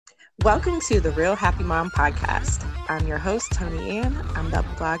Welcome to the Real Happy Mom podcast. I'm your host, Tony Ann. I'm the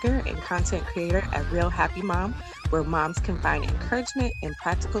blogger and content creator at Real Happy Mom, where moms can find encouragement and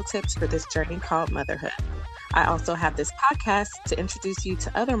practical tips for this journey called motherhood. I also have this podcast to introduce you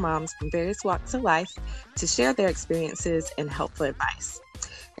to other moms from various walks of life to share their experiences and helpful advice.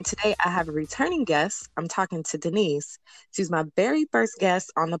 And today I have a returning guest. I'm talking to Denise. She's my very first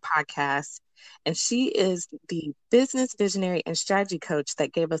guest on the podcast. And she is the business visionary and strategy coach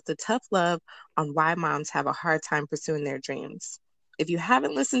that gave us the tough love on why moms have a hard time pursuing their dreams. If you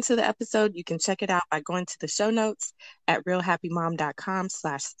haven't listened to the episode, you can check it out by going to the show notes at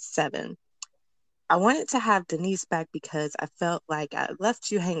realhappymom.com/7. I wanted to have Denise back because I felt like I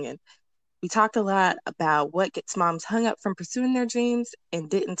left you hanging. We talked a lot about what gets moms hung up from pursuing their dreams and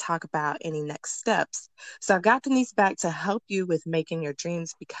didn't talk about any next steps. So I got Denise back to help you with making your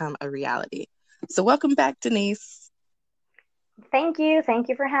dreams become a reality. So welcome back, Denise. Thank you. Thank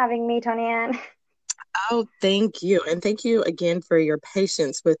you for having me, Tony Ann. Oh, thank you. And thank you again for your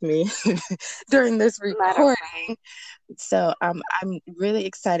patience with me during this recording. So I'm really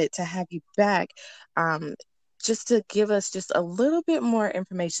excited to have you back. Just to give us just a little bit more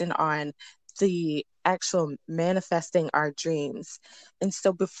information on the actual manifesting our dreams. And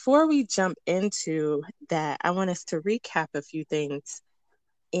so before we jump into that, I want us to recap a few things.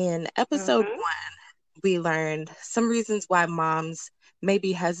 In episode 1, we learned some reasons why moms may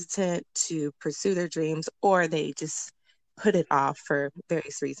be hesitant to pursue their dreams, or they just put it off for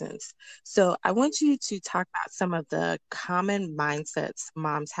various reasons. So I want you to talk about some of the common mindsets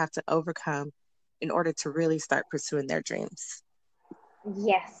moms have to overcome in order to really start pursuing their dreams.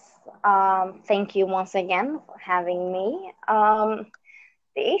 Yes. Thank you once again for having me.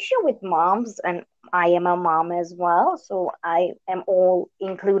 The issue with moms, and I am a mom as well, so I am all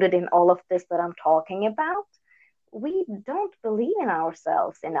included in all of this that I'm talking about. We don't believe in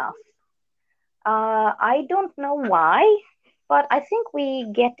ourselves enough. I don't know why, but I think we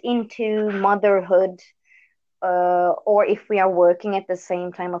get into motherhood, or if we are working at the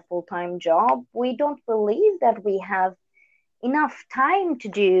same time a full-time job, we don't believe that we have enough time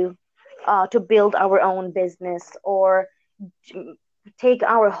to build our own business or take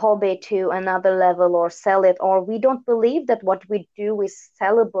our hobby to another level or sell it, or we don't believe that what we do is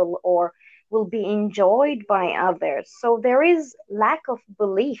sellable or will be enjoyed by others. So there is lack of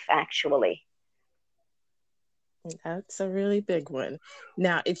belief, actually. That's a really big one.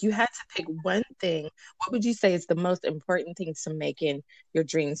 Now, if you had to pick one thing, what would you say is the most important thing to making your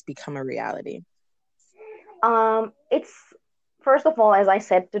dreams become a reality? It's first of all, as I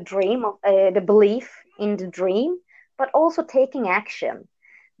said, the dream of the belief in the dream, but also taking action.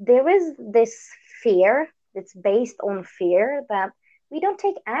 There is this fear that's based on fear that we don't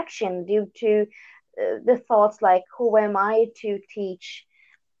take action due to the thoughts like, who am I to teach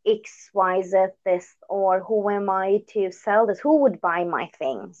XYZ this, or who am I to sell this? Who would buy my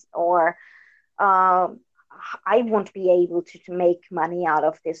things? Or um, I won't be able to make money out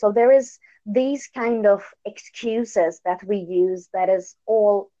of this. So there is these kind of excuses that we use that is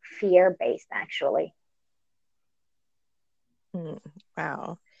all fear based, actually.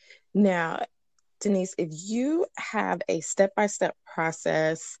 Wow. Now, Denise, if you have a step-by-step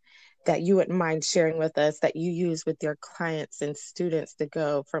process that you wouldn't mind sharing with us that you use with your clients and students to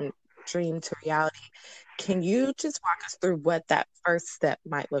go from dream to reality, can you just walk us through what that first step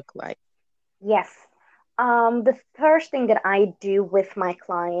might look like? Yes. The first thing that I do with my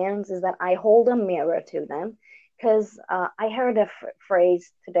clients is that I hold a mirror to them because I heard a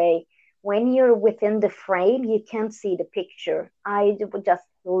phrase today, when you're within the frame, you can't see the picture. Just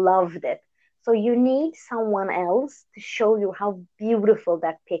loved it. So you need someone else to show you how beautiful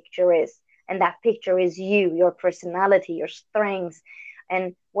that picture is. And that picture is you, your personality, your strengths,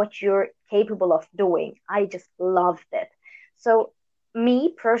 and what you're capable of doing. I just loved it. So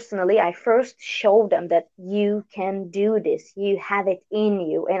me personally, I first show them that you can do this, you have it in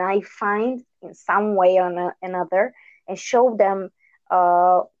you, and I find in some way or another and show them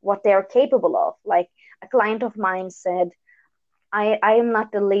what they're capable of. Like a client of mine said, I am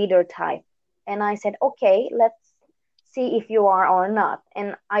not the leader type. And I said, okay, let's see if you are or not.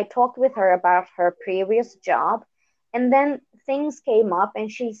 And I talked with her about her previous job. And then things came up, and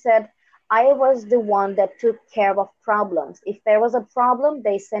she said, I was the one that took care of problems. If there was a problem,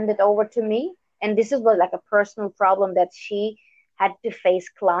 they send it over to me. And this is what, like a personal problem that she had to face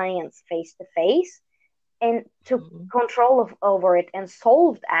clients face to face and took control over it and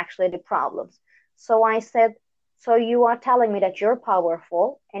solved actually the problems. So I said, so you are telling me that you're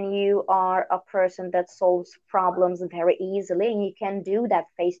powerful and you are a person that solves problems very easily, and you can do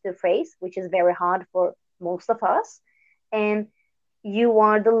that face to face, which is very hard for most of us. And you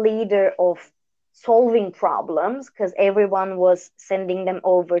are the leader of solving problems because everyone was sending them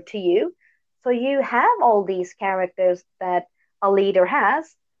over to you. So you have all these characters that a leader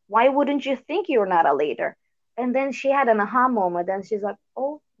has. Why wouldn't you think you're not a leader? And then she had an aha moment and she's like,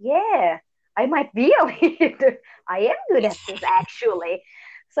 oh, yeah, I might be a leader. I am good at this actually.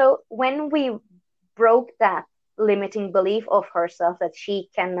 So when we broke that limiting belief of herself that she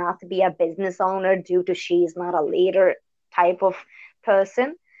cannot be a business owner due to she's not a leader type of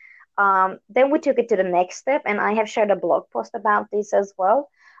person, then we took it to the next step, and I have shared a blog post about this as well.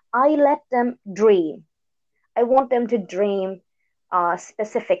 I let them dream. I want them to dream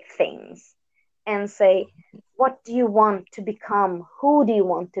specific things and say, what do you want to become? Who do you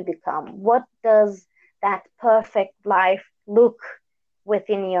want to become? What does that perfect life look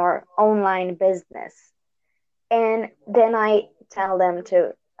within your online business? And then I tell them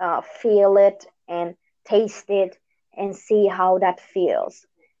to feel it and taste it and see how that feels.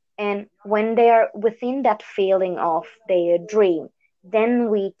 And when they're within that feeling of their dream, then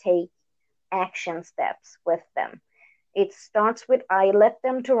we take action steps with them. It starts with I let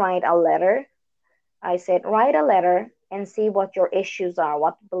them to write a letter. I said, write a letter and see what your issues are,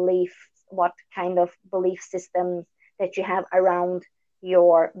 what beliefs, what kind of belief systems that you have around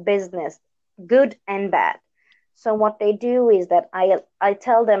your business, good and bad. So what they do is that I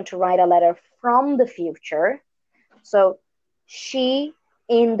tell them to write a letter from the future. So she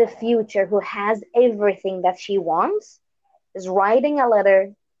in the future who has everything that she wants is writing a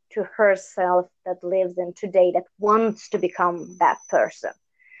letter to herself that lives in today that wants to become that person.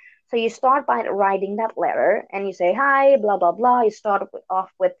 So you start by writing that letter and you say, hi, blah, blah, blah. You start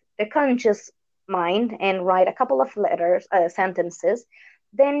off with the conscious mind and write a couple of letters, sentences.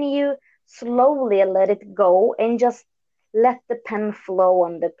 Then you slowly let it go and just let the pen flow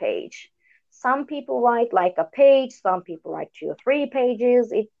on the page. Some people write like a page, some people write 2 or 3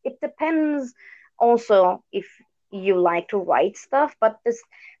 pages. It depends also if you like to write stuff, but this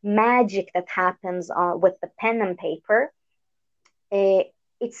magic that happens with the pen and paper, uh,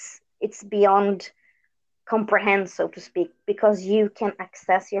 it's beyond comprehend, so to speak, because you can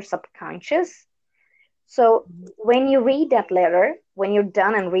access your subconscious. So when you read that letter, when you're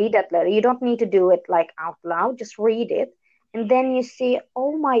done and read that letter, you don't need to do it like out loud, just read it. And then you see,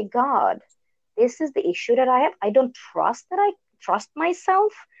 oh my God, this is the issue that I have. I don't trust that I trust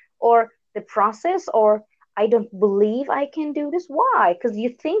myself or the process, or I don't believe I can do this. Why? Because you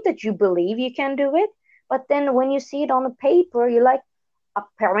think that you believe you can do it. But then when you see it on the paper, you're like,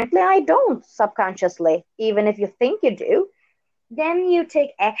 apparently I don't subconsciously, even if you think you do. Then you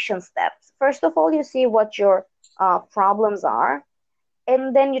take action steps. First of all, you see what your problems are,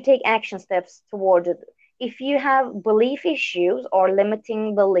 and then you take action steps towards it. If you have belief issues or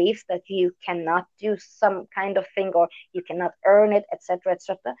limiting beliefs that you cannot do some kind of thing or you cannot earn it, etc.,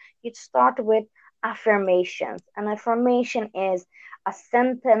 etc., you start with affirmations. An affirmation is a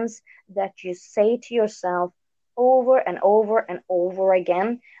sentence that you say to yourself over and over and over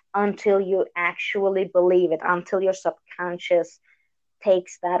again until you actually believe it, until your subconscious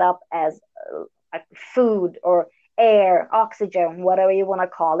takes that up as food or air, oxygen, whatever you want to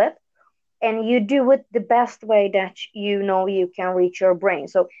call it. And you do it the best way that you know you can reach your brain.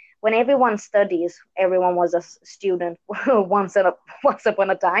 So when everyone studies, everyone was a student once upon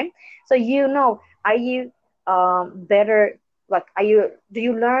a time. So you know, are you better? Like, do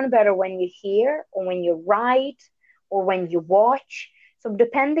you learn better when you hear or when you write or when you watch? So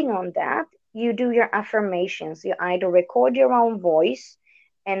depending on that, you do your affirmations. You either record your own voice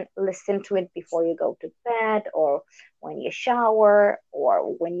and listen to it before you go to bed or when you shower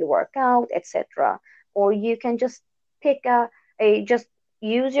or when you work out, etc. Or you can just pick just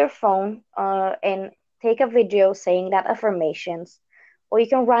use your phone and take a video saying that affirmations, or you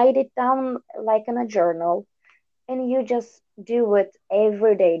can write it down like in a journal, and you just do it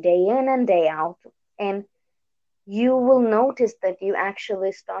every day, day in and day out, and you will notice that you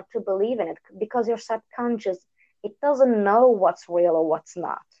actually start to believe in it because your subconscious, it doesn't know what's real or what's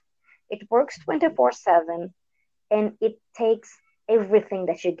not. It works 24/7 and it takes everything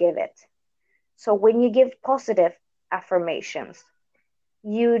that you give it. So when you give positive affirmations,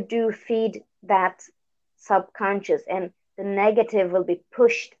 you do feed that subconscious, and the negative will be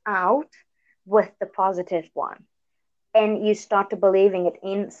pushed out with the positive one. And you start to believing it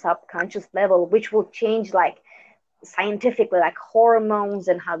in subconscious level, which will change like scientifically, like hormones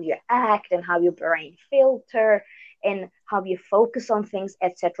and how you act and how your brain filter and how you focus on things,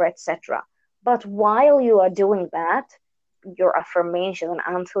 etc., etc. But while you are doing that, your affirmation,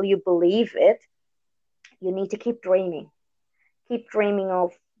 and until you believe it, you need to keep dreaming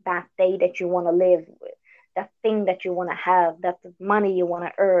of that day that you want to live with. that thing that you want to have, that money you want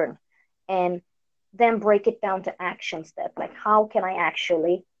to earn, and then break it down to action steps. Like, how can I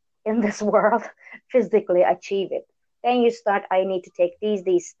actually, in this world, physically achieve it? Then you start, I need to take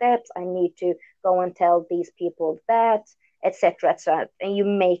these steps, I need to go and tell these people that, etc., etc. And you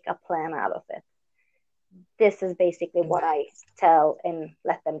make a plan out of it. This is basically what I tell and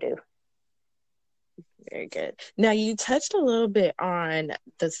let them do. Very good. Now, you touched a little bit on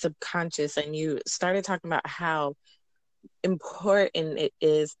the subconscious, and you started talking about how important it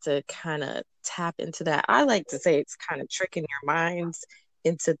is to kind of tap into that. I like to say it's kind of tricking your minds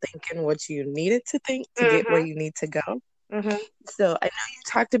into thinking what you needed to think to get where you need to go. So I know you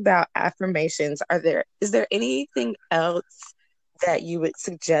talked about affirmations. Is there anything else that you would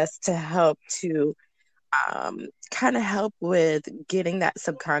suggest to help to kind of help with getting that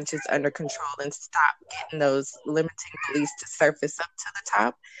subconscious under control and stop getting those limiting beliefs to surface up to the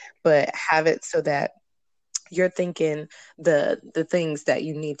top, but have it so that you're thinking the things that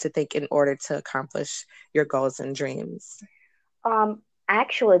you need to think in order to accomplish your goals and dreams?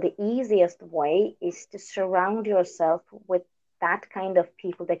 Actually, the easiest way is to surround yourself with that kind of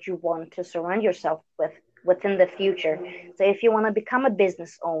people that you want to surround yourself with within the future. So if you want to become a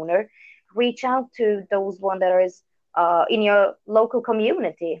business owner, reach out to those one that is in your local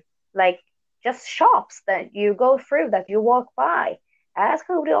community, like just shops that you go through, that you walk by. Ask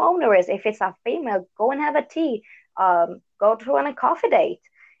who the owner is. If it's a female, go and have a tea. Go to a coffee date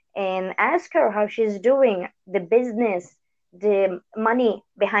and ask her how she's doing, the business, the money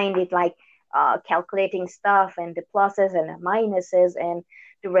behind it, like calculating stuff and the pluses and the minuses and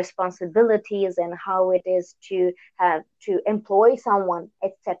the responsibilities and how it is to have to employ someone,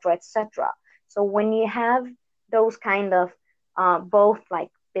 etc., etc. So when you have those kind of both like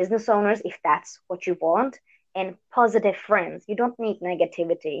business owners, if that's what you want, and positive friends, you don't need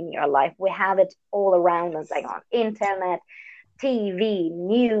negativity in your life. We have it all around us, like on internet, TV,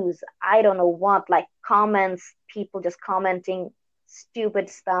 news, I don't know what, like comments, people just commenting stupid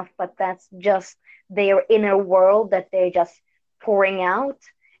stuff, but that's just their inner world that they're just pouring out.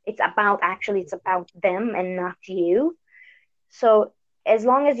 It's about them and not you. So as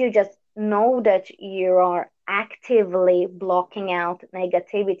long as you just know that you are actively blocking out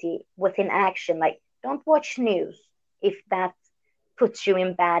negativity within action, like don't watch news if that puts you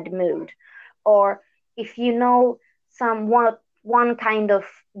in bad mood, or if you know one kind of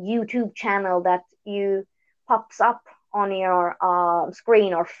YouTube channel that you pops up on your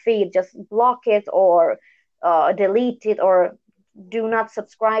screen or feed, just block it or delete it, or do not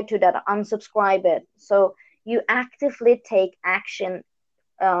subscribe to that, unsubscribe it. So you actively take action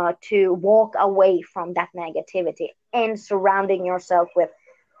to walk away from that negativity and surrounding yourself with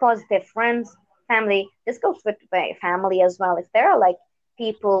positive friends, family. This goes with family as well. If there are like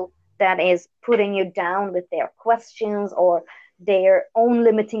people that is putting you down with their questions or their own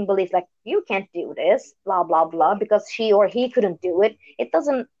limiting beliefs, like you can't do this, blah blah blah, because she or he couldn't do it, it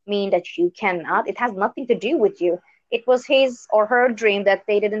doesn't mean that you cannot. It has nothing to do with you. It was his or her dream that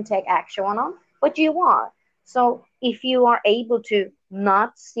they didn't take action on, but you are. So if you are able to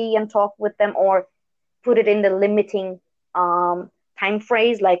not see and talk with them, or put it in the limiting time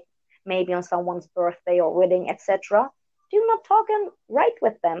phrase, like maybe on someone's birthday or wedding, etc., do not talk and write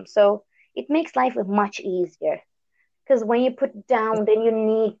with them. So it makes life much easier. Because when you put down, then you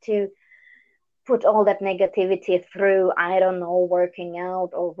need to put all that negativity through, I don't know, working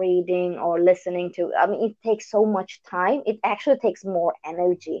out or reading or listening to. I mean, it takes so much time. It actually takes more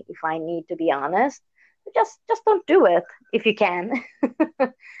energy, if I need to be honest. Just don't do it if you can.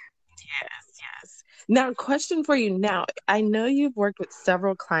 Yes. Now, question for you now. I know you've worked with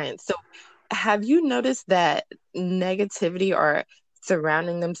several clients. So have you noticed that negativity or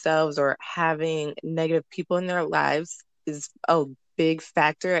surrounding themselves or having negative people in their lives is a big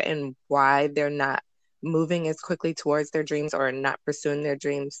factor in why they're not moving as quickly towards their dreams or not pursuing their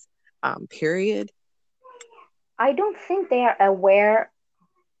dreams, period? I don't think they are aware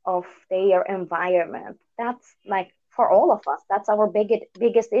of their environment. That's like for all of us, that's our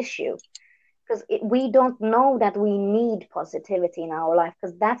biggest issue. Because we don't know that we need positivity in our life,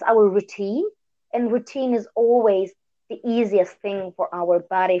 because that's our routine, and routine is always the easiest thing for our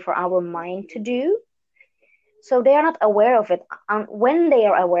body, for our mind to do. So they are not aware of it. And when they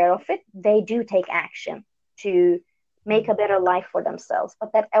are aware of it, they do take action to make a better life for themselves.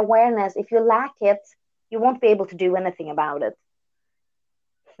 But that awareness, if you lack it, you won't be able to do anything about it.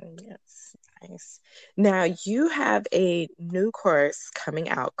 Yes, nice. Now you have a new course coming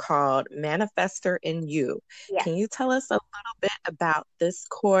out called Manifestor in You. Yeah. Can you tell us a little bit about this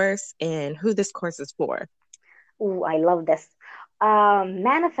course and who this course is for? Ooh, I love this.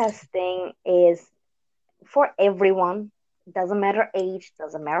 Manifesting is for everyone. Doesn't matter age,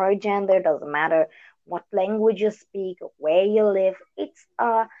 doesn't matter gender, doesn't matter what language you speak, where you live. It's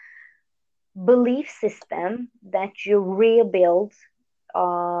a belief system that you rebuild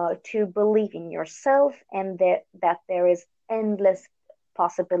to believe in yourself, and that there is endless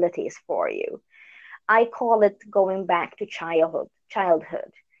possibilities for you. I call it going back to childhood.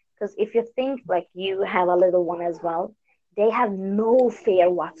 Because if you think like you have a little one as well, they have no fear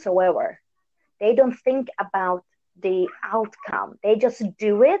whatsoever. They don't think about the outcome. They just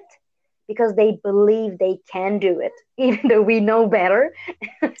do it because they believe they can do it, even though we know better.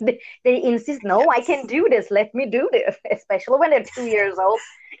 They insist, no, I can do this. Let me do this, especially when they're 2 years old.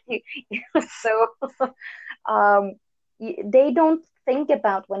 So um, they don't think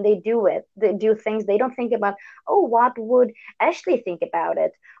about when they do it, they do things. They don't think about, oh, what would Ashley think about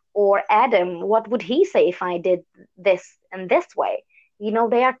it? Or Adam, what would he say if I did this and this way?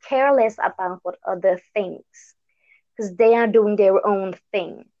 They are careless about what other thinks because they are doing their own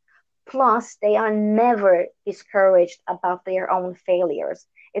thing. Plus, they are never discouraged about their own failures.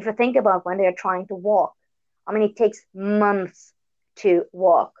 If you think about when they're trying to walk, I mean, it takes months to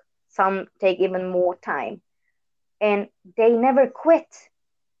walk. Some take even more time. And they never quit.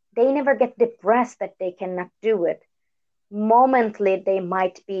 They never get depressed that they cannot do it. Momently, they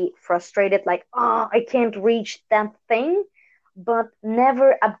might be frustrated, like, oh, I can't reach that thing, but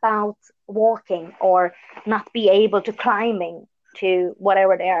never about walking or not be able to climbing to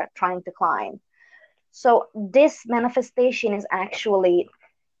whatever they are trying to climb. So this manifestation is actually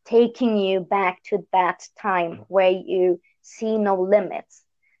taking you back to that time where you see no limits,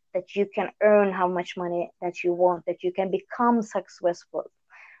 that you can earn how much money that you want, that you can become successful,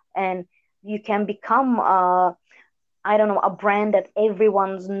 and you can become I don't know, a brand that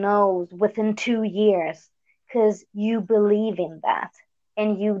everyone knows within 2 years because you believe in that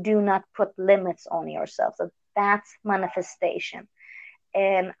and you do not put limits on yourself. So that's manifestation.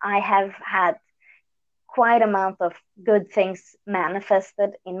 And I have had quite amount of good things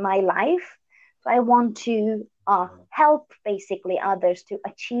manifested in my life. So I want to help basically others to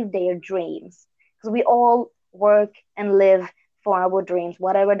achieve their dreams because we all work and live for our dreams,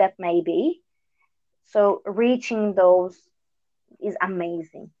 whatever that may be. So reaching those is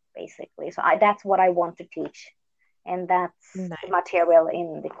amazing, basically. So that's what I want to teach, and that's Nice. the material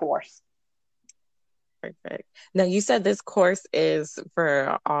in the course. Perfect. Now, you said this course is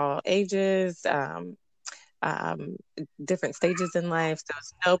for all ages, um, different stages in life. So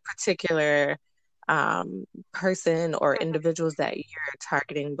it's no particular person or Mm-hmm. individuals that you're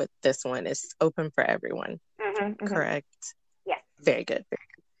targeting with this one. It's open for everyone. Mm-hmm. Mm-hmm. Correct. Yes. Very good. Very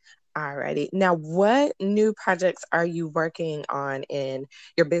good. Alrighty. Now, what new projects are you working on in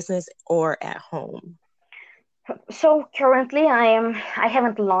your business or at home? So currently, I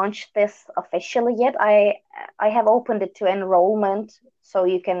haven't launched this officially yet. I have opened it to enrollment, so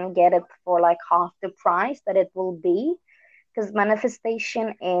you can get it for like half the price that it will be. Because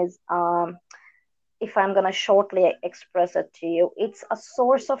manifestation is if I'm going to shortly express it to you, it's a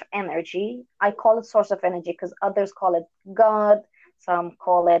source of energy. I call it source of energy because others call it God, some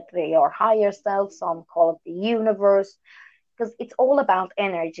call it your higher self, some call it the universe, because it's all about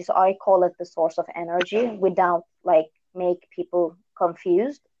energy. So I call it the source of energy without like make people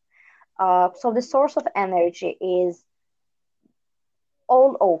confused. So the source of energy is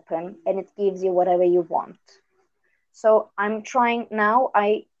all open and it gives you whatever you want. So I'm trying now.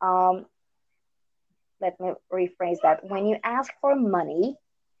 I Let me rephrase that. When you ask for money,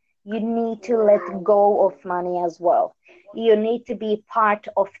 you need to let go of money as well. You need to be part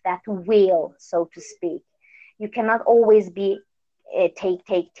of that wheel, so to speak. You cannot always be take,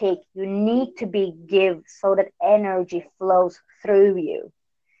 take, take. You need to be give so that energy flows through you.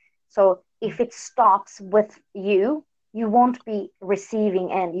 So if it stops with you, you won't be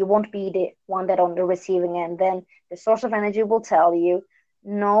receiving end. You won't be the one that on the receiving end. Then the source of energy will tell you,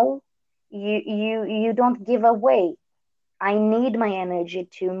 no, you don't give away. I need my energy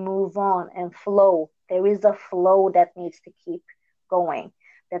to move on and flow. There is a flow that needs to keep going.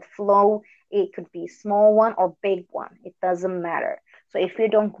 That flow, it could be small one or big one. It doesn't matter. So if you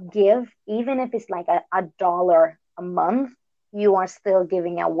don't give, even if it's like a dollar a month, you are still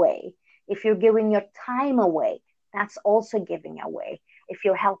giving away. If you're giving your time away, that's also giving away. If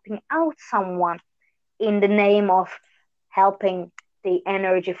you're helping out someone in the name of helping the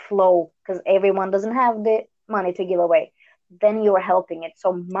energy flow, because everyone doesn't have the money to give away, then you are helping it.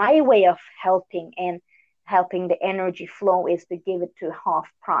 So my way of helping and helping the energy flow is to give it to half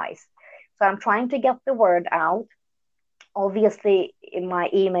price. So I'm trying to get the word out. Obviously, in my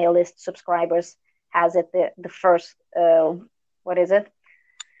email list, subscribers has it the first what is it?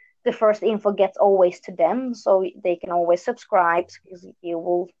 the first info gets always to them, so they can always subscribe because you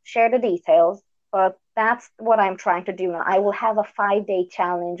will share the details. But that's what I'm trying to do now. I will have a 5-day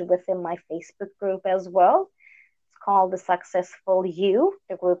challenge within my Facebook group as well. It's called the Successful You,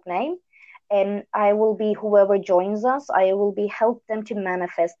 the group name. And I will be, whoever joins us, I will be help them to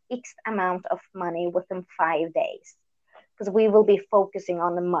manifest X amount of money within 5 days, because we will be focusing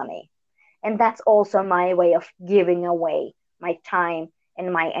on the money. And that's also my way of giving away my time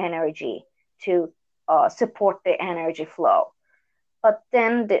and my energy to support the energy flow. But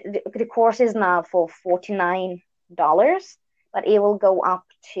then the course is now for $49, but it will go up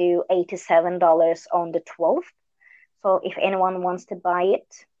to $87 on the 12th. So if anyone wants to buy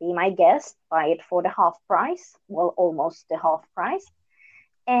it, be my guest, buy it for the half price, well, almost the half price.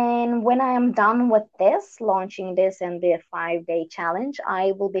 And when I am done with this, launching this and the 5-day challenge,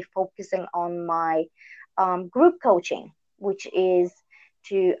 I will be focusing on my group coaching, which is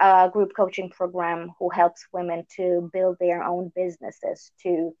a group coaching program who helps women to build their own businesses,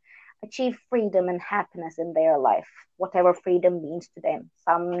 to achieve freedom and happiness in their life, whatever freedom means to them.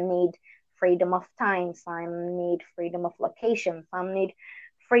 Some need freedom of time, some need freedom of location, some need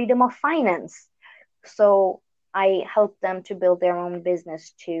freedom of finance. So I help them to build their own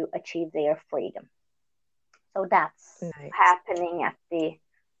business to achieve their freedom. So that's nice. Happening at the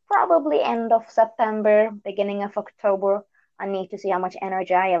probably end of September, beginning of October. I need to see how much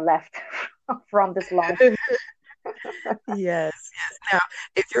energy I have left from this launch. Yes. Now,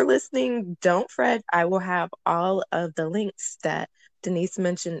 if you're listening, don't fret. I will have all of the links that Denise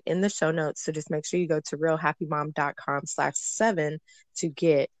mentioned in the show notes. So just make sure you go to realhappymom.com/7 to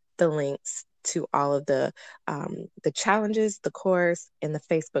get the links to all of the challenges, the course, and the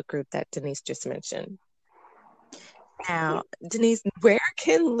Facebook group that Denise just mentioned. Now, Denise, where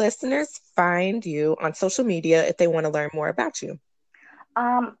can listeners find you on social media if they want to learn more about you?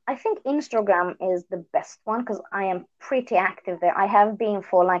 I think Instagram is the best one because I am pretty active there. I have been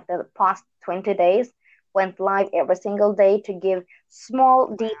for like the past 20 days, went live every single day to give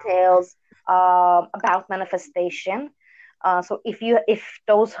small details about manifestation. So if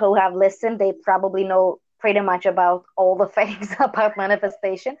those who have listened, they probably know pretty much about all the things about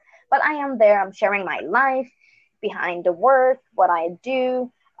manifestation. But I am there. I'm sharing my life behind the work, what I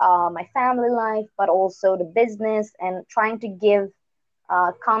do, my family life, but also the business, and trying to give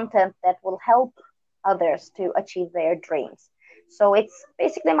content that will help others to achieve their dreams. So it's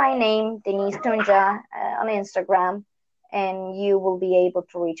basically my name, Denise Tunja, on Instagram, and you will be able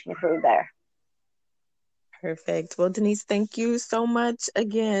to reach me through there. Perfect. Well, Denise, thank you so much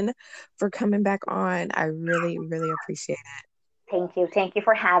again for coming back on. I really, really appreciate it. Thank you. Thank you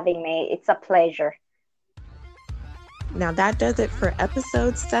for having me. It's a pleasure. Now that does it for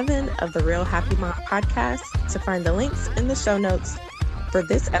episode 7 of the Real Happy Mom podcast. To find the links in the show notes for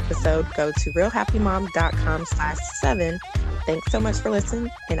this episode, go to realhappymom.com/7. Thanks so much for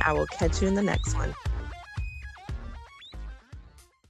listening, and I will catch you in the next one.